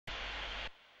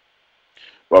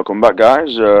Welcome back,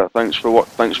 guys. Thanks for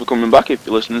coming back. If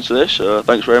you're listening to this,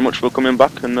 thanks very much for coming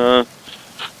back and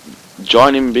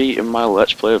joining me in my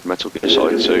Let's Play of Metal Gear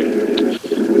Solid 2.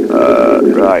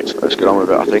 Right, let's get on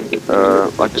with it. I think,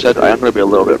 like I said, I am going to be a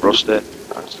little bit rusty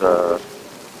as I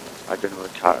generally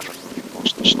can't remember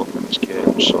most of the stuff in this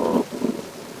game. So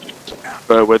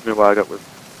bear with me while I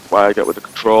get with the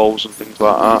controls and things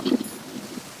like that.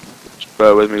 Just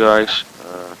bear with me, guys.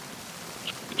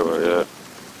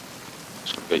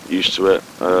 Get used to it.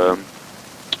 I'm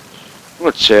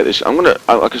going to say this. Like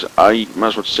I said, I might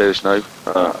as well say this now.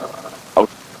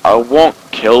 I won't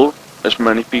kill as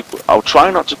many people. I'll try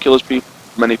not to kill as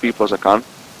many people as I can.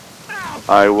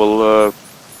 I will.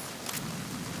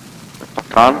 If I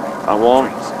can, I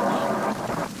won't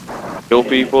kill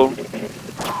people.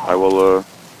 I will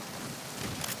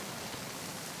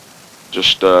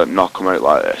just knock them out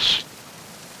like this.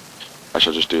 I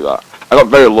shall just do that. I got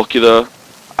very lucky though.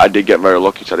 I did get very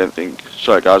lucky, so I didn't think.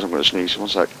 Sorry guys, I'm going to sneeze. 1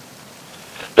 sec.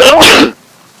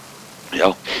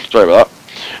 Yo, sorry about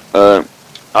that.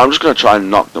 I'm just going to try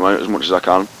and knock them out as much as I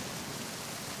can.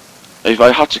 If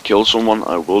I had to kill someone,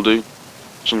 I will do.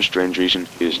 For some strange reason,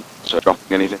 he isn't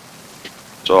dropping anything.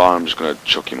 So I'm just going to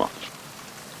chuck him off.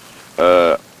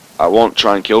 I won't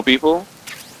try and kill people.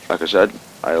 Like I said,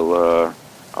 I'll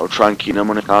try and keep them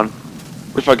when I can.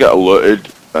 If I get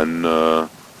alerted, then I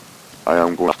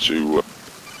am going to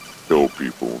kill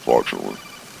people, unfortunately.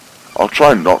 I'll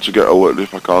try not to get alerted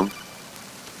if I can,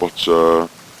 but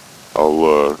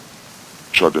I'll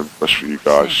try to do my best for you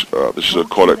guys. This is a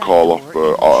codec call off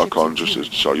Articon, just to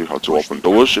tell you how to open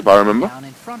doors, if I remember. Down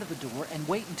in front of the door and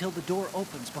wait until the door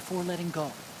opens before letting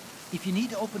go. If you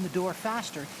need to open the door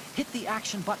faster, hit the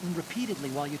action button repeatedly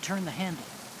while you turn the handle.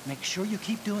 Make sure you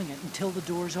keep doing it until the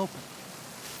door's open.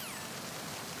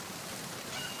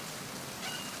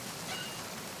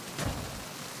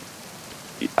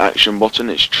 The action button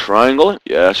is triangle.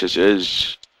 Yes, it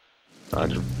is. I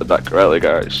just did that correctly,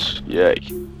 guys. Yay.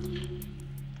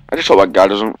 I just hope that guy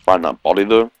doesn't find that body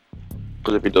though,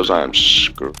 because if he does, I am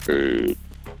screwed.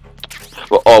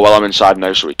 But oh well, I'm inside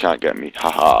now, so he can't get me.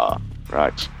 Haha.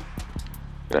 Right.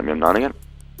 Get me on 9 again.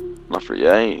 Not for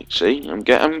yay. See, I'm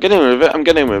getting with it. I'm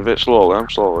getting with it slowly. I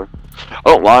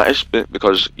don't like this bit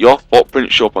because your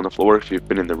footprints show up on the floor if you've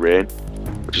been in the rain,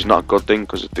 which is not a good thing,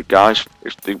 because if the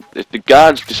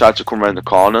guards decide to come around the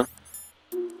corner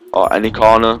or any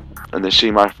corner and they see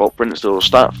my footprints, they'll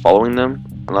start following them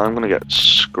and I'm gonna get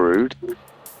screwed.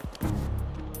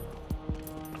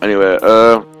 Anyway,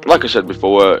 like I said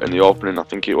before in the opening, I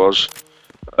think it was,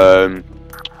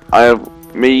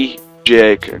 me,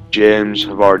 Jake and James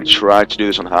have already tried to do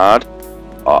this on hard.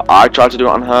 I tried to do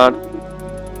it on hard,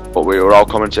 but we were all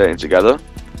commentating together.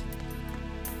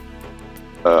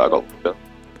 I got.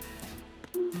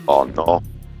 Oh no.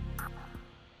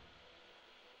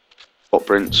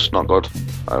 Footprints, not good.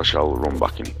 I shall run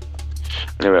back in.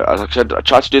 Anyway, as I said, I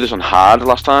tried to do this on hard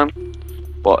last time,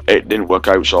 but it didn't work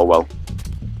out so well.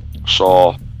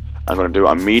 So I'm going to do it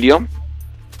on medium.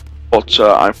 But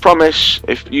I promise,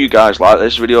 if you guys like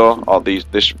this video or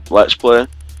this Let's Play,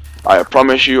 I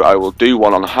promise you I will do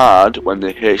one on hard when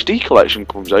the HD collection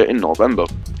comes out in November.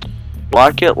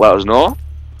 Like it, let us know,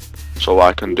 so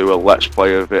I can do a Let's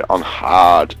Play of it on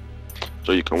hard,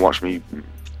 so you can watch me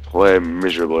play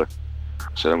miserably.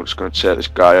 So I'm just going to take this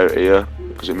guy out here,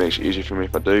 because it makes it easy for me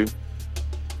if I do.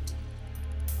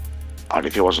 And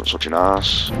if he wasn't such an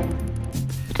ass.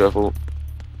 Be careful.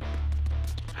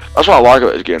 That's what I like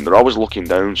about this game, they're always looking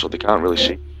down so they can't really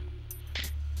see.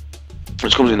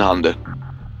 Which comes in handy.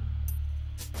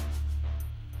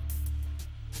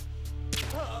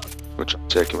 Which I'm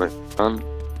taking it. And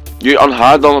you on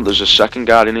hard though, there's a second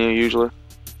guard in here usually.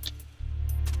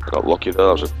 I got lucky there,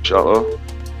 that was a shot though.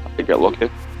 I did get lucky.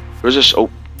 Where is this? Oh,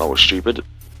 that was stupid.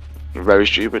 Very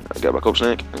stupid. I'll get back up,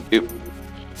 Snake. Thank you.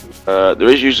 There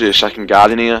is usually a second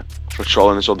guard in here,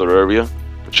 patrolling this other area.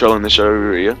 Patrolling this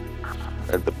area here.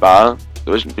 At the bar.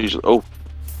 There isn't usually. Oh!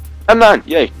 M9!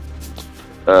 Yay!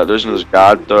 There isn't a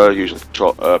guard there, usually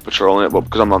patrolling it, but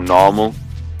because I'm on normal,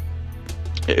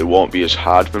 it won't be as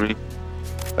hard for me.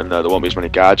 And there won't be as many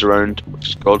guards around, which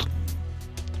is good.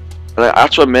 And I have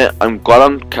to admit, I'm glad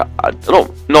I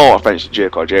don't, no offense to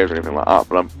Jake or James or anything like that,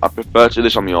 but I prefer to do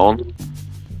this on my own,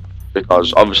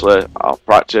 because obviously I'll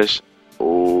practice.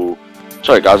 Oh,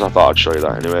 sorry guys, I thought I'd show you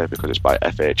that anyway, because it's by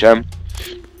FHM,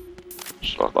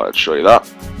 so I thought I'd show you that.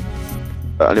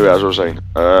 Anyway, as I was saying,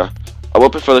 I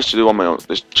would prefer this to do on my own.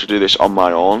 To do this on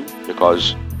my own,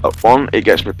 because 1, it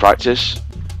gets me practice.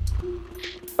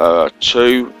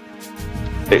 2,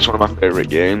 it's one of my favourite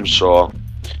games, so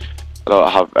I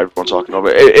don't have everyone talking over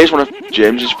it. It is one of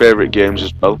James's favourite games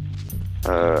as well.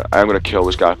 I am gonna kill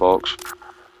this guy, folks.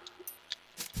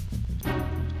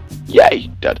 Yay,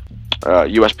 dead.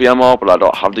 USP ammo, but I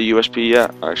don't have the USP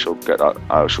yet. I shall get that.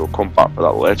 I shall come back for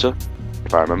that later,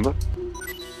 if I remember.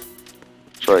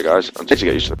 Sorry, guys. I'm taking to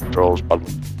get used to the controls.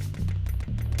 Badly.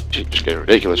 Just getting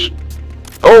ridiculous.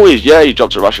 Oh, yeah, he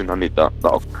dropped a ration. I need that.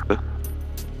 That'll.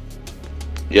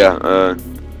 Yeah.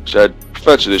 Said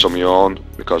prefer to do this on my own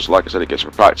because, like I said, it gets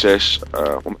me practice.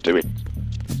 What am I doing?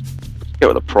 Get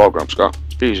with the program, Scott.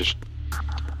 Jesus.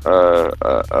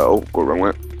 Oh, go wrong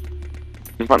way.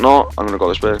 In fact, no, I'm gonna go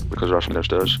this way because there are some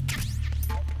downstairs.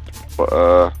 But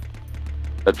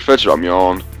I'd prefer to do it on my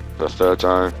own for the third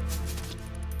time.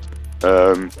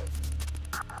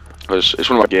 Because it's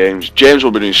one of my games. James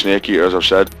will be doing Snake Eater, as I've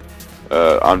said.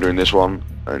 I'm doing this one,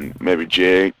 and maybe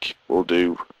Jake will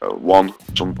do one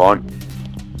at some point.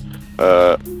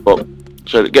 But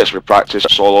so it gets me practice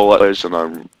solo letters, and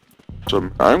I'm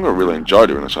gonna really enjoy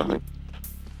doing this. I think.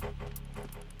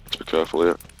 Let's be careful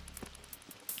here.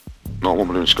 Not what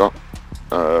we're doing, Scott.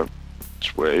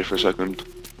 Just wait for a second.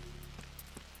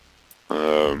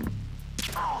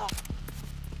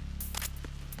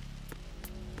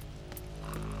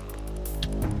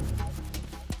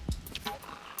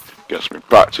 Gets me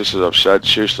practice, as I've said.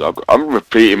 Seriously, I'm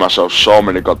repeating myself so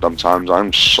many goddamn times.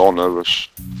 I'm so nervous.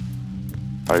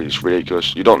 It's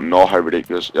ridiculous. You don't know how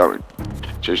ridiculous. I mean,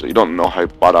 seriously, you don't know how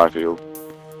bad I feel.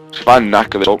 If I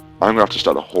knacker this up, I'm gonna have to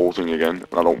start the whole thing again,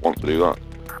 and I don't want to do that.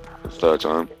 The third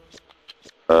time.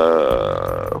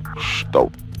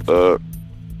 Stop.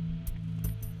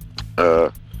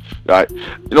 Right.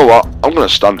 You know what? I'm gonna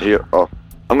stand here. Oh,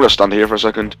 I'm gonna stand here for a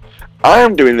second. I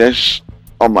am doing this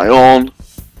on my own,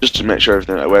 just to make sure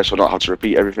everything is aware, so I don't have to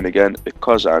repeat everything again,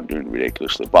 because I'm doing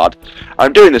ridiculously bad.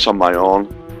 I'm doing this on my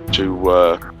own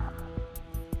to,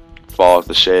 for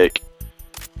the sake.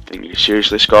 Think you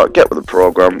seriously, Scott? Get with the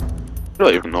program. You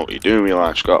don't even know what you're doing in real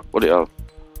life, Scott. What the hell?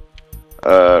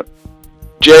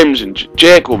 James and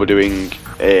Jake will be doing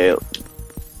a.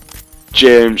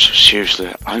 James,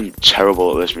 seriously, I'm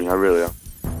terrible at this, I really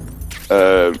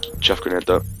am. Chef Grenade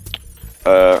that.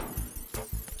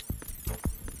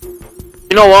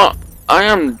 You know what? I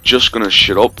am just gonna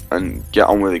shut up and get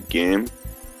on with the game,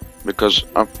 because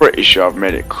I'm pretty sure I've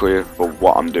made it clear for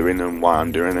what I'm doing and why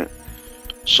I'm doing it.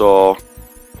 So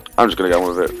I'm just gonna get on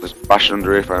with it. There's ration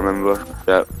under here, if I remember.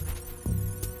 Yeah.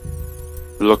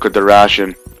 Look at the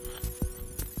ration.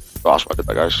 Oh, that's why I did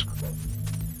that, guys.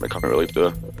 I can't really do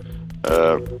it.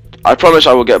 I promise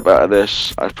I will get better at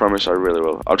this. I promise I really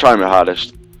will. I'll try my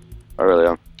hardest. I really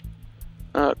am.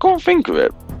 Go and think of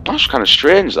it. That's kind of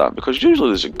strange, that, because usually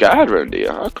there's a guard around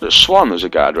here. I could have sworn there's a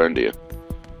guard around here.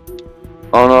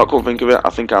 Oh no, I couldn't think of it.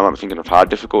 I think I might be thinking of hard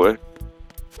difficulty.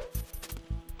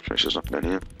 There's nothing in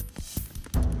here.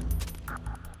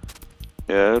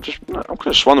 Yeah, I could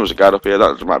have sworn there was a guard up here.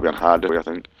 That might be on hard difficulty,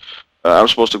 I think. I'm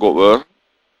supposed to go up there,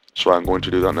 so I'm going to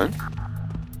do that now.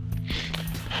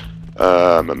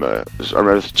 I remember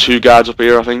there's 2 guards up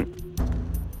here, I think.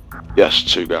 Yes,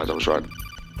 2 guards, I was right.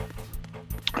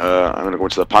 I'm going to go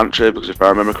into the pantry, because if I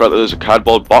remember correctly, there's a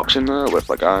cardboard box in there with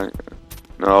that guy.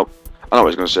 No, I know what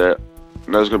he's going to say.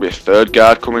 And there's going to be a 3rd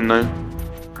guard coming now.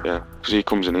 Yeah, because he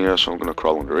comes in here, so I'm going to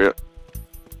crawl under here.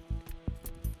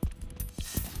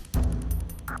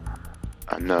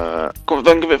 And, come and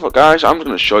think of it, guys, I'm just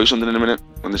going to show you something in a minute,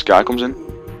 when this guy comes in.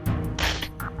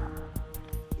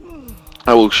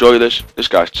 I will show you this. This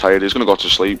guy's tired, he's going to go to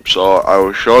sleep, so I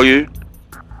will show you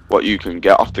what you can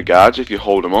get off the guards if you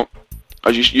hold them up.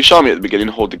 As you saw me at the beginning,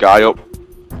 hold the guy up.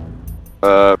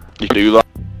 You can do that.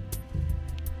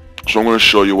 So I'm going to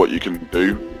show you what you can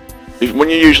do. When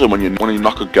you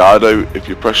knock a guard out, if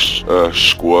you press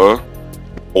square,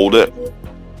 hold it,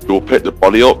 you'll pick the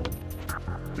body up.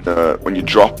 When you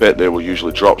drop it, they will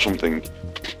usually drop something.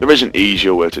 There is an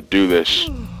easier way to do this.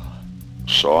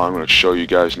 So I'm going to show you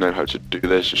guys now how to do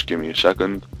this. Just give me a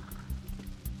second.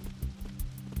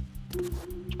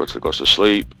 Wait till it goes to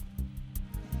sleep.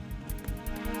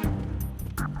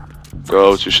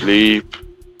 Go to sleep.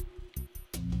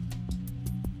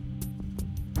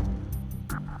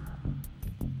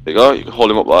 There you go, you can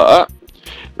hold him up like that.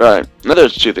 Right, now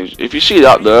there's 2 things. If you see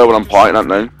that there, what I'm pointing at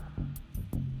now,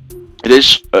 it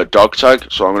is a dog tag,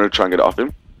 so I'm going to try and get it off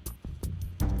him.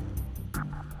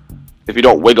 If you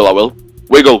don't wiggle, I will.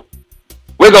 Wiggle!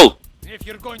 Wiggle! If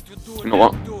you're going to do it, you know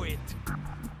what? Do it.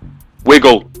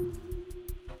 Wiggle!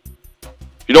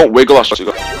 If you don't wiggle, I'll start to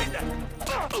go.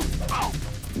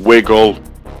 Wiggle!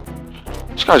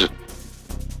 This guy's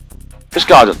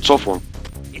a tough one.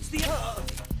 It's the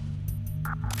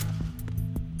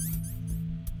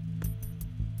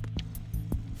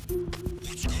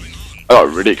I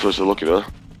got ridiculously lucky there.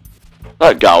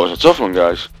 That guy was a tough one,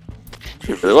 guys.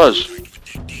 He really was.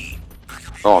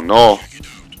 Oh no.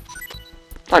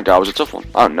 That guy was a tough one.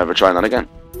 I'm never trying that again.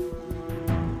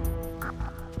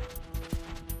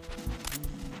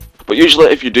 But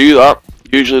usually if you do that,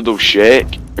 usually they'll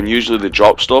shake and usually they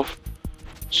drop stuff.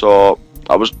 So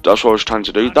that's what I was trying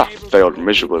to do. That failed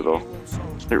miserably though.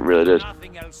 It really did.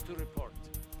 Nothing else to report.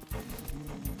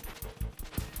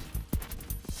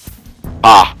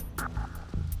 Ah!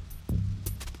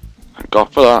 Thank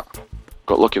God for that.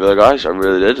 Got lucky there, guys. I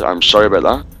really did. I'm sorry about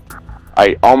that.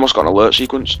 I almost got an alert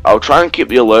sequence. I'll try and keep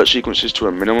the alert sequences to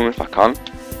a minimum if I can.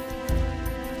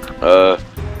 So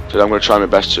I'm going to try my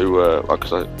best to, I'm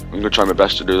going to try my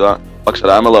best to do that. Like I said,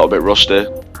 I'm a little bit rusty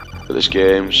for this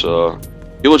game, so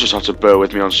you'll just have to bear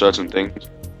with me on certain things,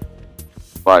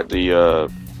 like the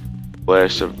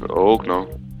place of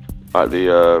like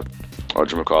the what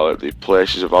do you call it? The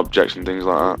places of objects and things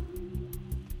like that.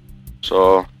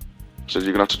 So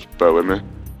you're gonna have to bear with me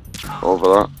over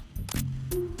that.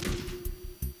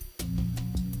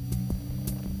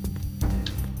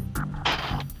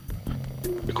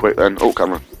 Be quick then. Oh,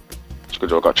 camera. It's a good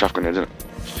job I got chaff grenades in it.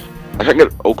 I can't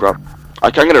get. Oh crap.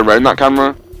 I can get around that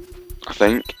camera, I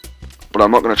think, but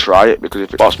I'm not gonna try it because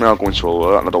if it spots me, I'll go into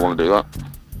alert, and I don't want to do that.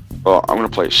 But I'm gonna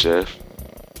play it safe.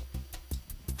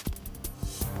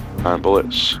 And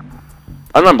bullets.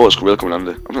 And then bullets could really come in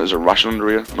handy. I think there's a ration under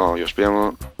here. No, USB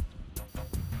ammo.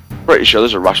 Pretty sure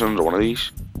there's a ration under one of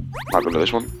these. Might be under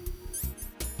this one.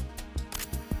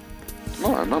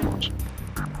 No, not much.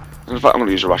 In fact, I'm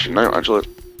gonna use a ration now. Actually,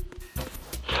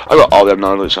 I got all them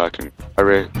now, so I can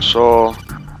carry. So, if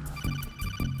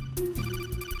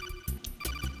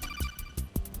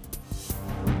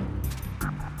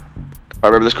I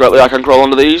remember this correctly, I can crawl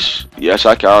under these. Yes,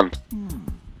 I can.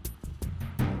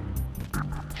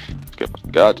 Get past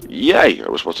the guard. Yay! I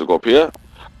was supposed to go up here.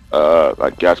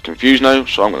 That guard's confused now,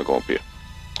 so I'm gonna go up here.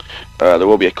 There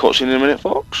will be a cutscene in a minute,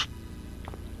 folks.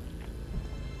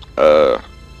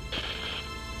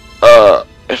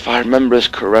 If I remember this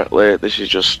correctly, this is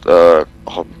just a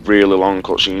really long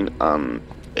cutscene and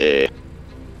a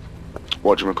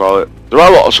what do you call it? There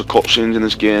are lots of cutscenes in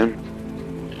this game,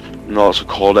 and lots of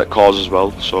codec calls as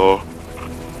well. So,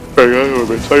 I'm a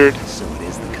bit tired. So it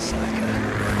is the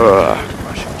Kasaka.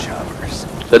 Russian choppers.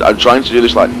 I'm trying to do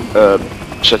this like but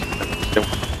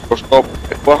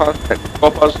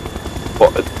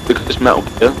because it's Metal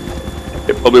Gear,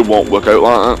 it probably won't work out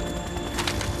like that.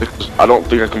 Because I don't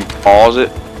think I can pause it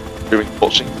during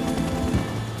cutscene.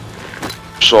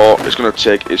 So it's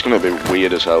gonna be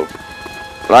weird as hell.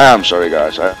 But I am sorry,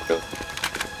 guys. All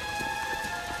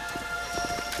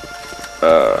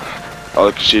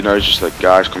I can see now is just the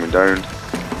guys coming down.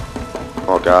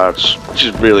 More guards, which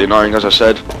is really annoying, as I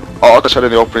said. Oh, like I said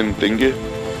in the opening thingy,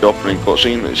 the opening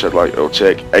cutscene, it said like it'll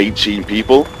take 18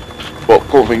 people. But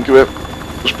come think of it,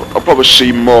 I've probably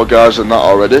seen more guards than that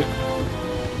already.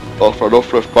 Or for enough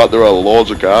for a fact there are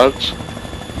loads of guards.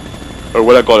 And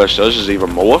when I got upstairs there's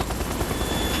even more.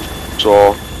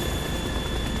 So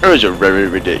there is a very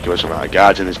ridiculous amount of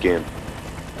guards in this game.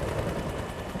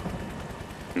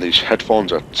 And these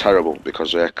headphones are terrible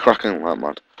because they're cracking like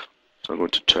mad. So I'm going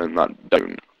to turn that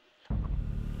down.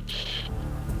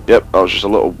 Yep, that was just a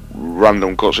little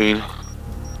random cutscene.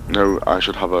 Now I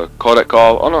should have a codec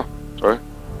call. Oh no, sorry,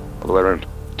 all the way around.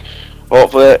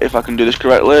 Hopefully, if I can do this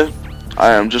correctly,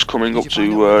 I am just coming up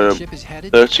to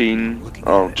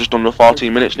 13, just under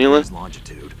 14 minutes nearly.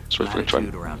 So if we try.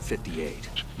 Around 58.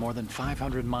 More than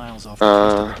 500 miles off the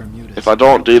coast of Bermuda. If I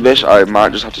don't do this, I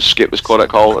might just have to skip this codec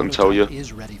call and tell you.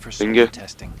 Is ready for Finger.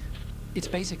 testing. It's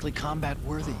basically combat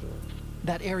worthy.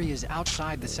 That area is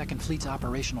outside the Second Fleet's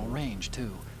operational range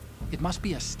too. It must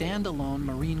be a standalone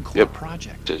Marine Corps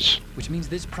project, It is. which means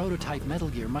this prototype Metal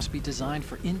Gear must be designed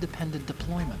for independent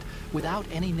deployment without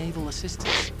any naval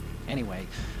assistance. Anyway,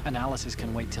 analysis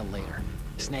can wait till later.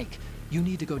 Snake, you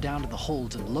need to go down to the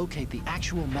holds and locate the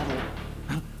actual metal.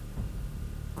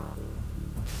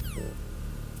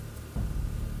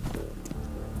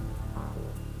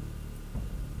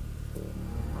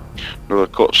 Another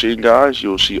cutscene, guys.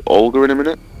 You'll see Olga in a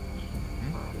minute.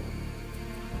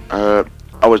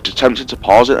 I was tempted to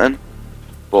pause it then,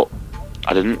 but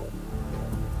I didn't.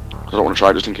 I don't want to try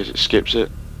it just in case it skips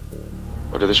it.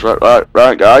 I'll do this right,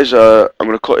 guys. I'm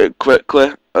gonna cut it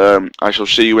quickly. I shall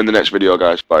see you in the next video,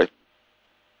 guys. Bye.